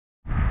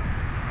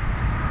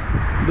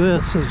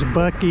This is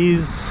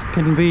Bucky's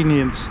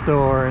convenience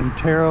store in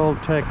Terrell,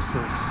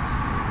 Texas.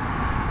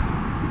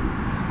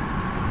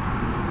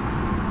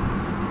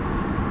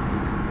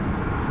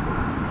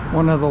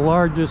 One of the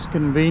largest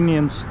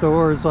convenience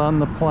stores on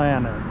the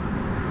planet.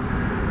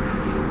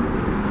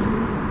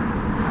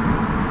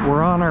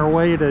 We're on our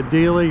way to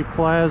Dealey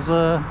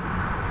Plaza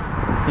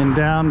in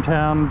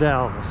downtown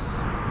Dallas.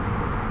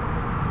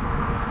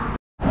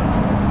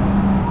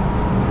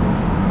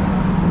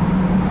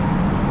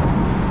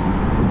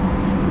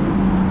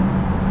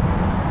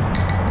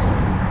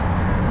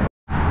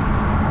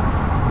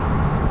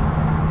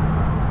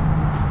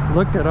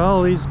 Look at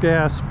all these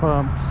gas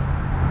pumps.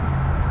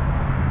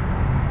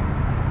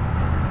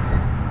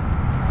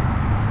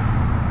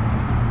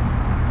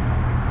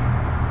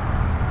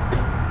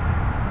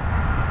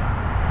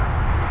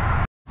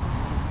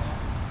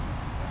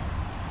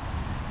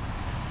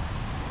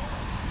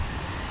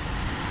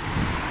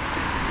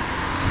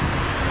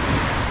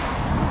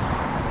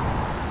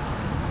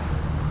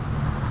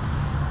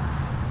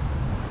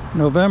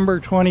 November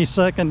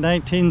 22nd,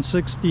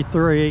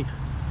 1963.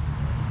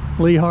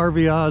 Lee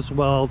Harvey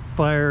Oswald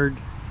fired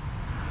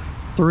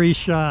 3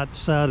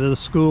 shots out of the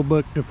school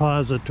book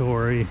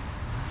depository,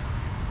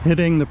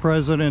 hitting the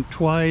president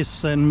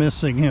twice and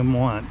missing him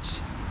once.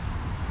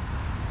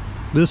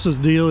 This is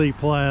Dealey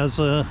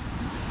Plaza,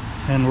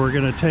 and we're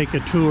going to take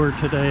a tour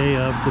today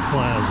of the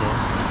plaza.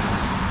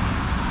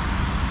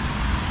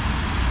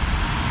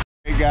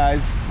 Hey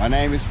guys, my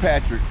name is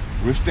Patrick.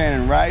 We're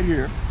standing right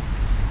here,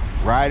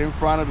 right in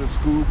front of the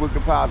school book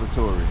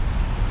depository.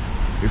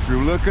 If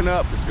you're looking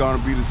up, it's going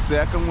to be the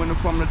second window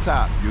from the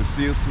top. You'll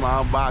see a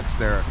small box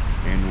there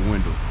in the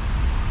window.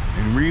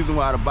 And the reason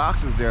why the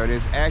box is there,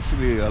 there's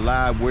actually a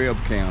live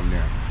webcam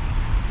there.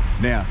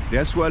 Now,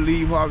 that's what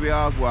Lee Harvey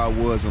Oswald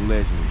was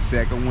allegedly,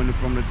 second window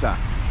from the top.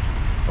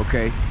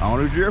 Okay,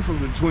 only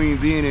difference between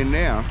then and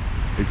now,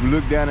 if you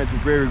look down at the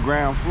very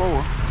ground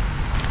floor,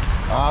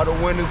 all the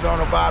windows on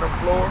the bottom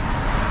floor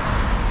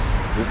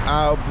is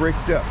all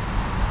bricked up.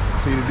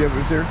 See the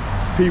difference here?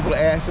 People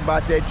ask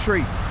about that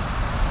tree.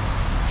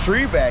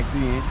 Tree back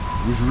then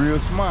was real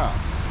small.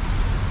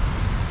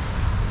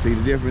 See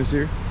the difference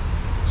here?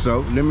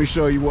 So let me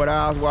show you what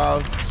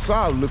Oswald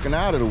saw looking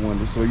out of the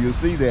window, so you'll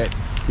see that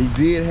he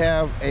did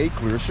have a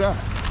clear shot.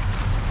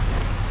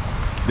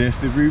 That's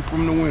the view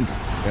from the window.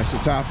 That's the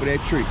top of that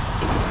tree.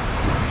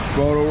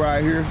 Photo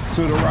right here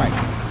to the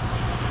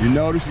right. You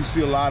notice you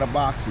see a lot of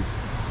boxes.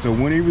 So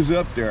when he was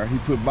up there, he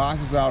put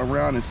boxes all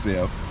around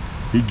himself.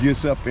 He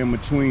gets up in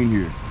between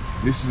here.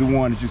 This is the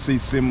one that you see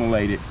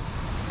simulated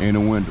in the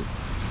window.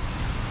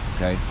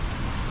 Okay.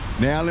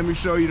 Now let me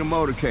show you the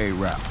motorcade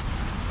route.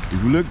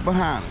 If you look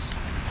behind us,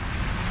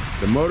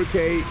 the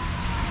motorcade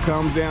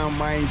comes down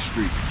Main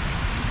Street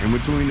in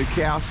between the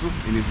castle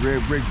and this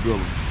red brick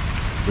building.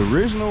 The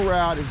original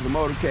route is the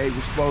motorcade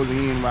was supposed to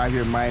end right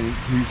here in Main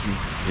Houston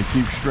and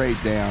keep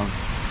straight down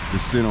the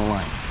center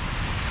lane.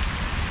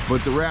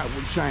 But the route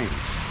would change.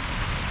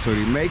 So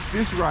he makes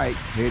this right,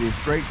 heading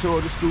straight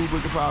toward the school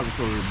book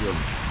depository building.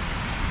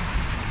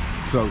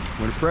 So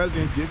when the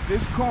president gets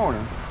this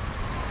corner,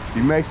 he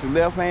makes the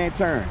left-hand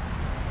turn.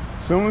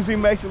 As soon as he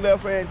makes the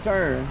left-hand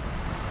turn,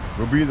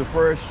 will be the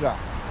first shot.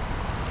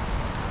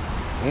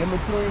 In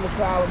between the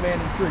column and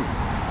the tree,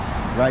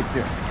 right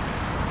there.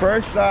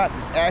 First shot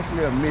is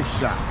actually a missed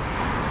shot.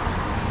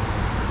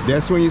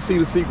 That's when you see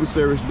the Secret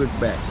Service look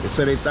back. They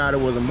said they thought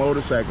it was a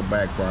motorcycle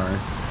backfiring,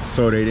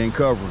 so they didn't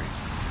cover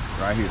it,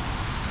 right here.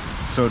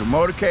 So the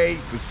motorcade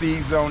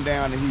proceeds on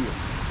down the hill.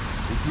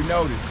 If you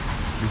notice,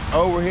 this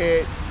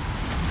overhead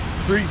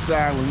street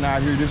sign was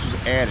not here. This was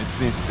added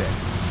since then.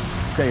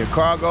 Okay, a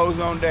car goes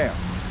on down.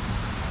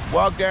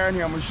 Walk down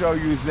here, I'm gonna show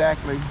you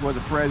exactly where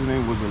the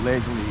president was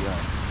allegedly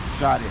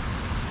shot at.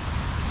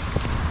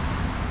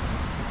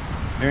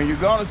 Now you're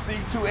gonna see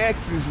 2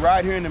 X's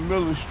right here in the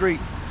middle of the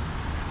street.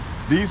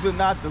 These are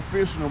not the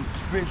official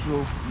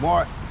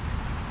mark.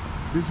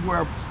 This is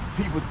where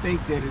people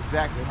think that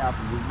exactly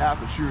happened. We're not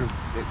for sure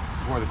that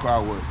where the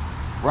car was.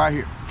 Right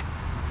here.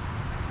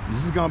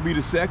 This is gonna be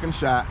the second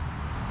shot.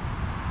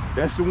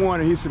 That's the one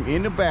that hits him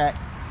in the back.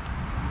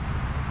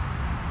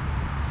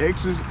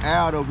 X's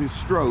out of his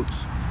throat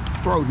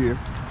here.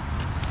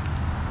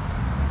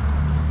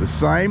 The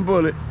same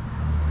bullet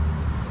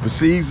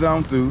proceeds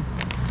on through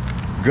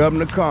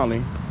Governor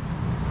Conley,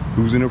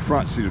 who's in the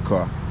front seat of the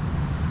car.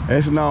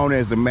 That's known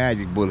as the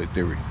magic bullet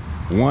theory.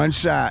 One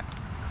shot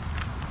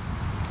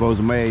supposed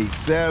to make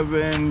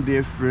 7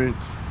 different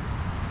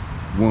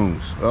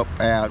wounds. Up,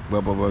 out,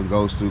 blah, blah, blah,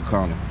 goes through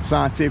Conley.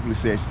 Scientifically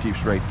says to keep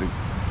straight through.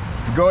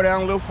 You go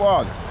down a little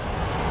farther.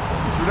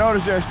 If you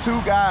notice there's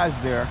 2 guys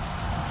there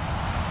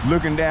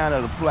looking down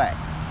at a plaque.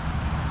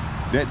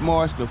 That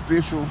marks the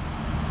official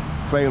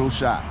fatal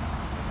shot.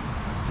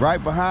 Right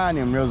behind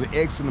him, there's an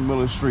X in the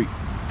middle of the street.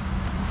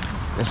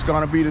 That's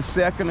gonna be the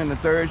second and the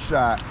third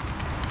shot.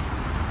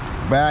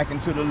 Back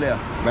and to the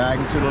left, back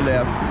and to the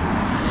left.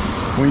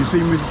 When you see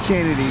Mrs.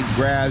 Kennedy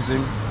grabs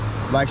him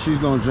like she's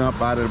gonna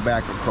jump out of the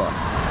back of the car.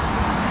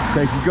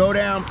 Okay, if you go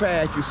down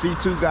past, you see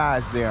 2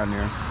 guys down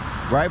there.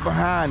 Right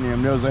behind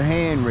them, there's a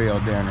handrail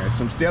down there,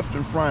 some steps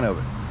in front of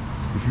it.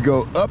 If you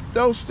go up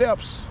those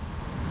steps,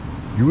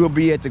 you will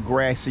be at the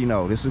grassy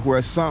knoll. This is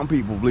where some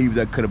people believe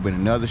there could have been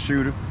another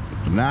shooter.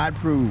 Not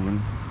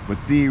proven, but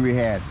theory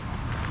has it.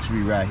 It should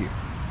be right here,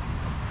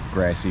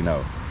 grassy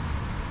knoll.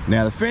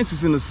 Now the fence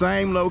is in the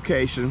same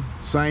location,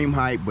 same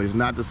height, but it's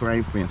not the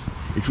same fence.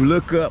 If you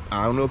look up,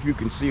 I don't know if you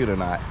can see it or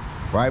not,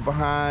 right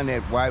behind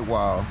that white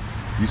wall,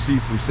 you see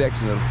some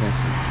section of the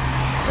fencing.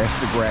 That's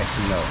the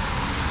grassy knoll.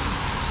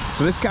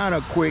 So this kind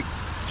of quick,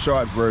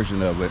 short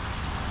version of it.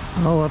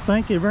 Oh, well,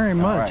 thank you very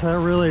much. Right. I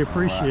really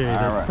appreciate it.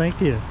 Right. Thank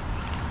you.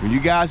 When you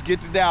guys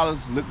get to Dallas,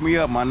 look me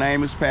up. My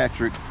name is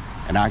Patrick,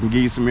 and I can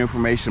give you some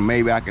information.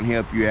 Maybe I can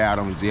help you out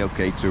on the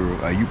JFK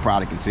tour. You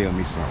probably can tell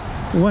me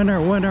something. When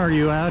are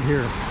you out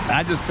here?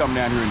 I just come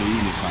down here in the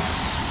evening time.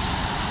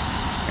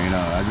 And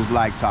I just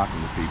like talking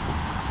to people.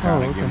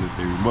 Kind of getting the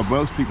theory. But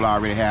most people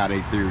already have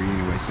their theory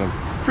anyway, so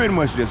pretty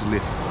much just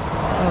listen.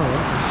 Oh,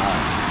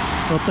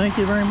 okay. Well, thank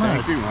you very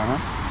much. Thank you,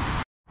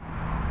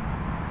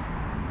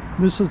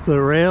 This is the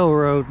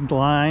railroad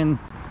line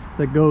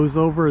that goes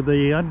over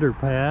the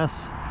underpass.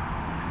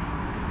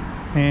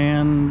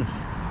 And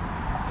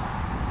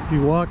if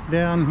you walk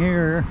down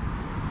here,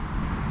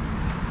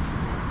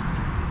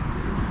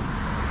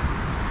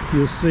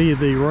 you'll see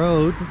the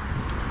road,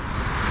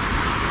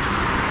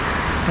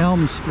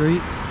 Elm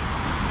Street.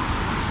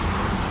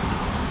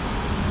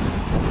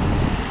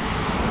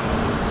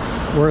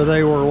 Where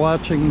they were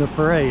watching the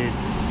parade.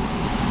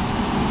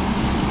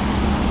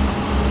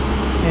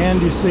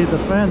 And you see the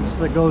fence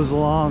that goes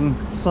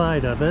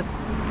alongside of it.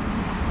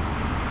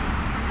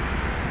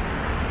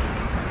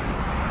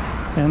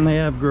 And they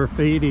have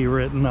graffiti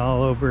written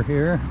all over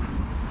here.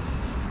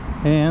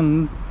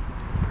 And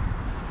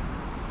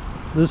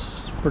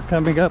this, we're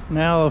coming up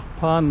now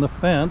upon the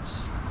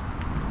fence.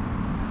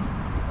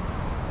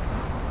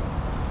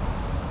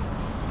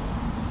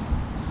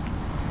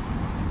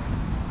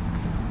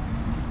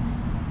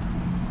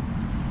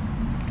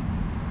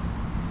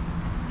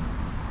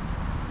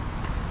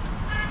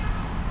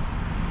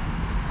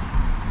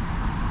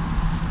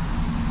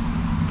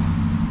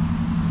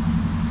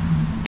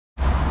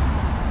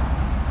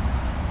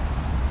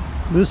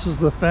 This is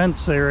the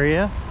fence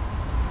area.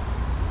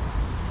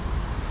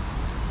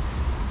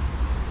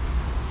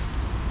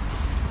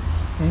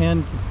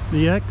 And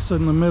the X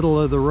in the middle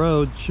of the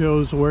road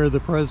shows where the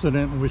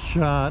president was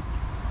shot.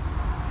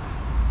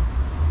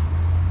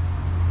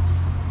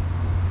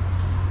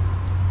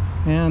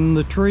 And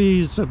the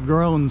trees have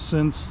grown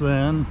since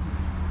then.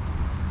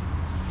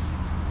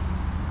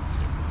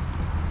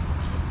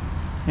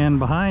 And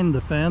behind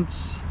the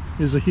fence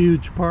is a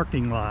huge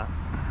parking lot.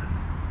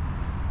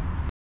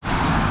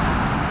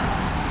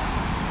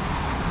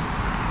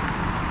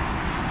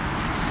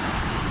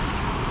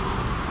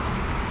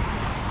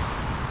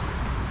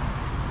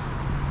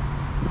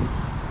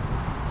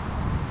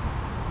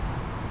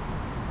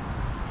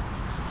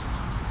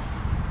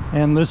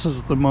 And this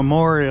is the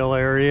memorial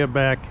area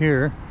back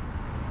here.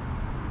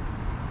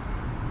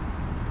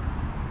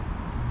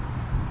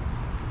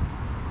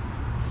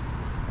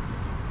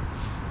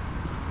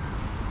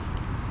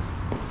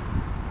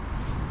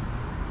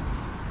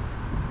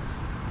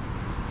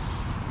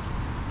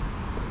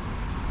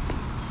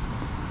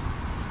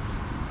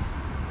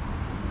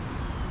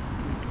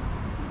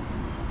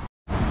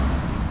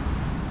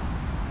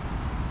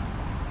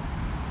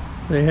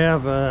 They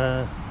have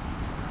a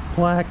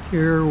plaque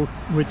here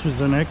which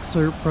is an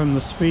excerpt from the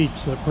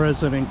speech that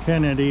President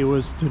Kennedy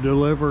was to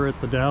deliver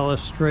at the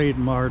Dallas Trade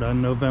Mart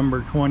on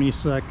November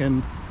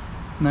 22nd,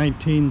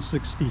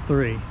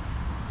 1963.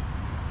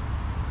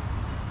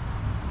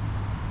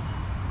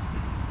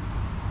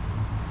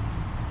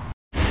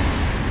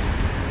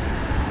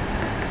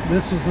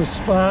 This is the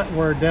spot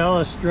where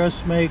Dallas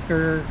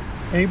dressmaker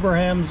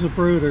Abraham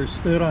Zapruder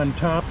stood on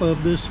top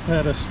of this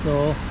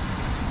pedestal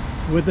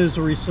with his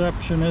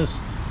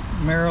receptionist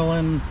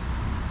Marilyn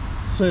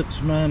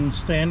Sitzman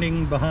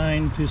standing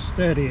behind to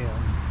steady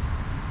him.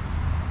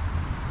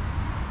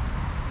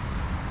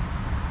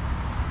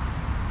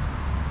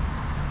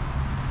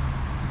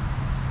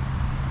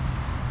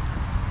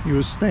 He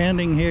was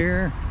standing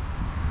here,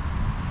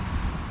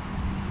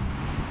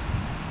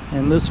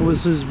 and this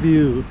was his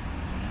view.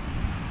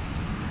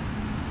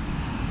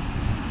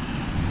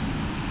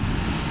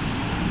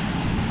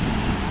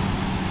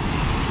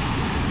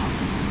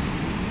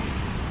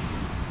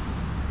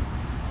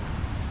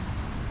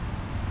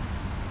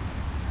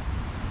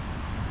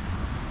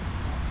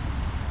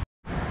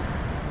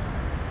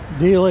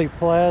 Dealey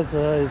Plaza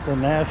is a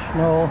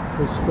National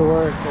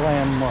Historic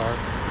Landmark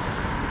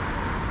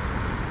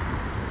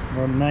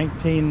from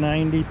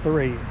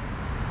 1993.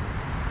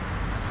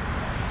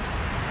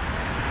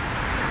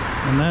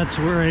 And that's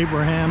where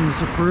Abraham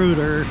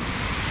Zapruder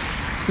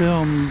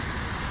filmed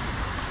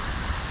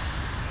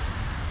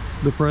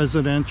the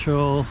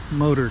presidential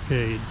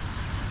motorcade.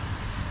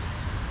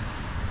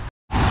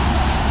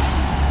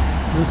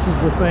 This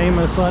is the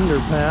famous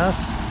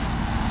underpass.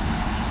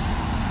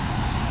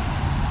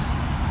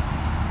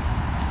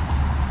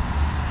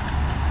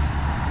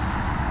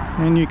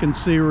 And you can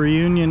see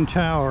Reunion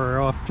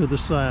Tower off to the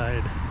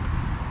side.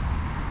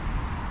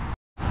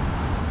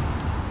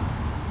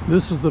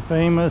 This is the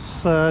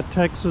famous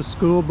Texas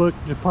School Book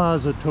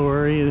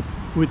Depository,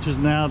 which is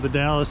now the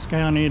Dallas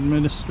County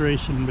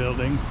Administration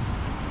Building.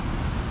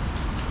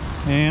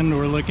 And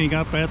we're looking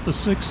up at the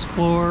 6th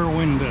floor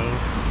window.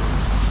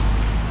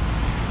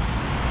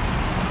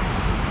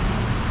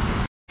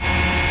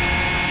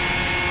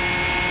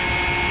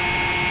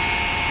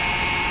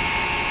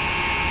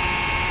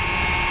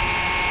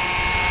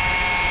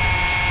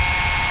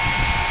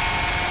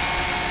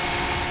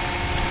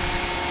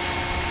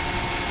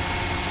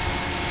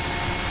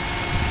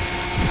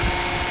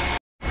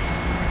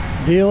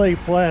 Dealey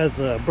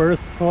Plaza,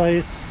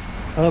 birthplace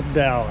of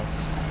Dallas.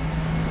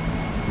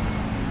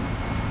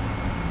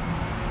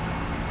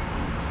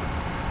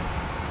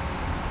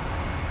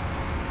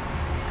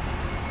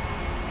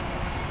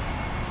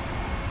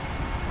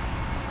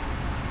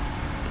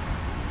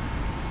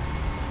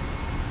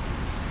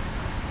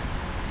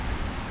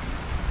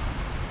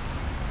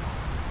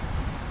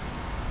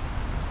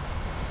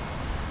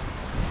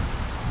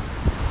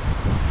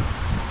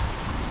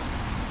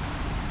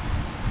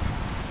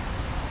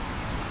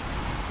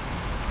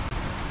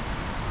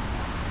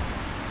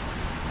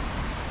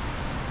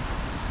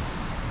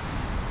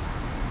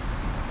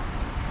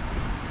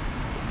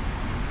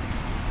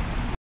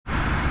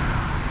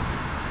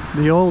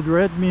 The old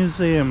Red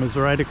Museum is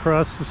right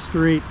across the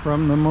street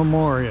from the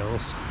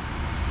memorials.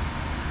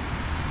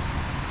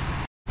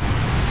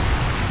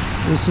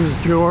 This is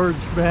George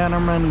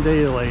Bannerman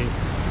Dealey,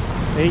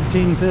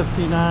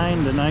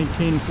 1859 to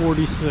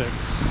 1946.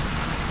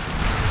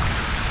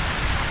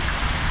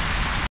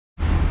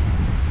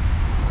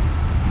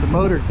 The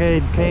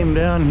motorcade came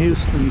down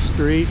Houston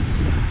Street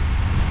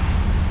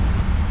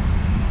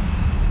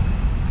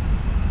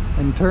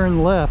and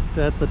turned left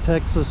at the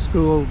Texas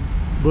School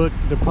Book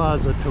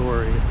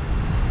Depository.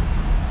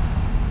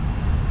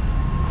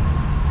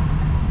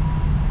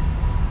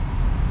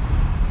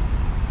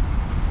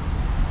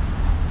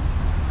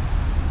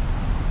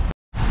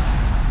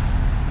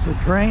 There's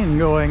a train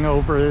going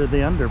over the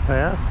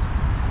underpass.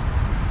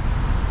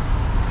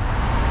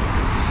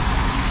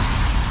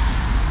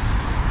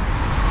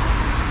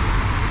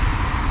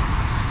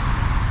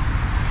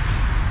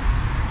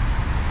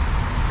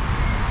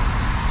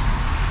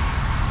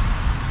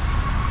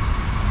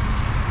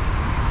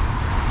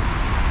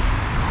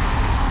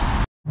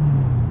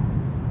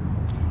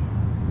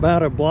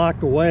 About a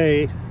block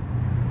away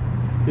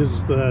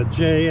is the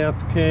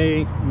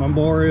JFK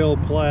Memorial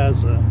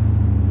Plaza.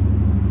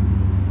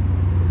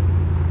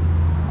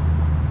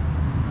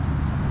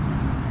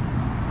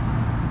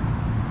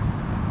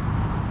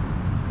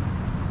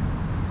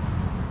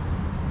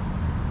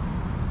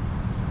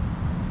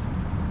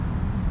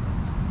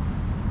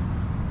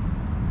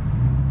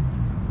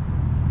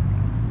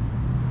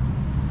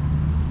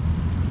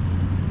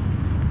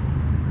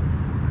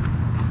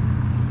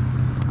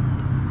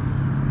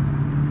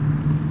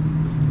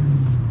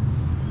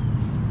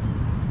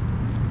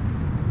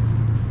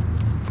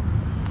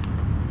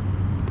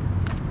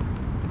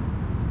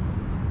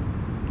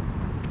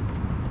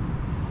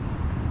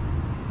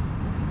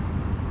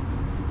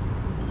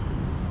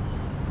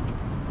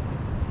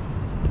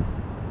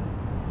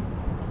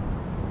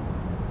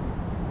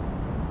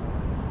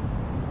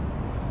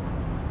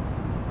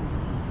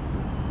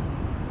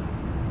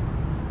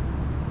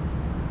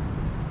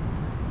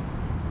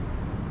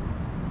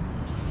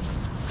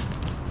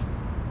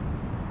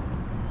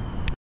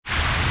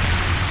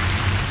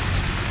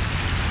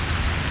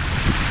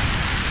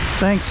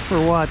 Thanks for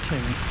watching.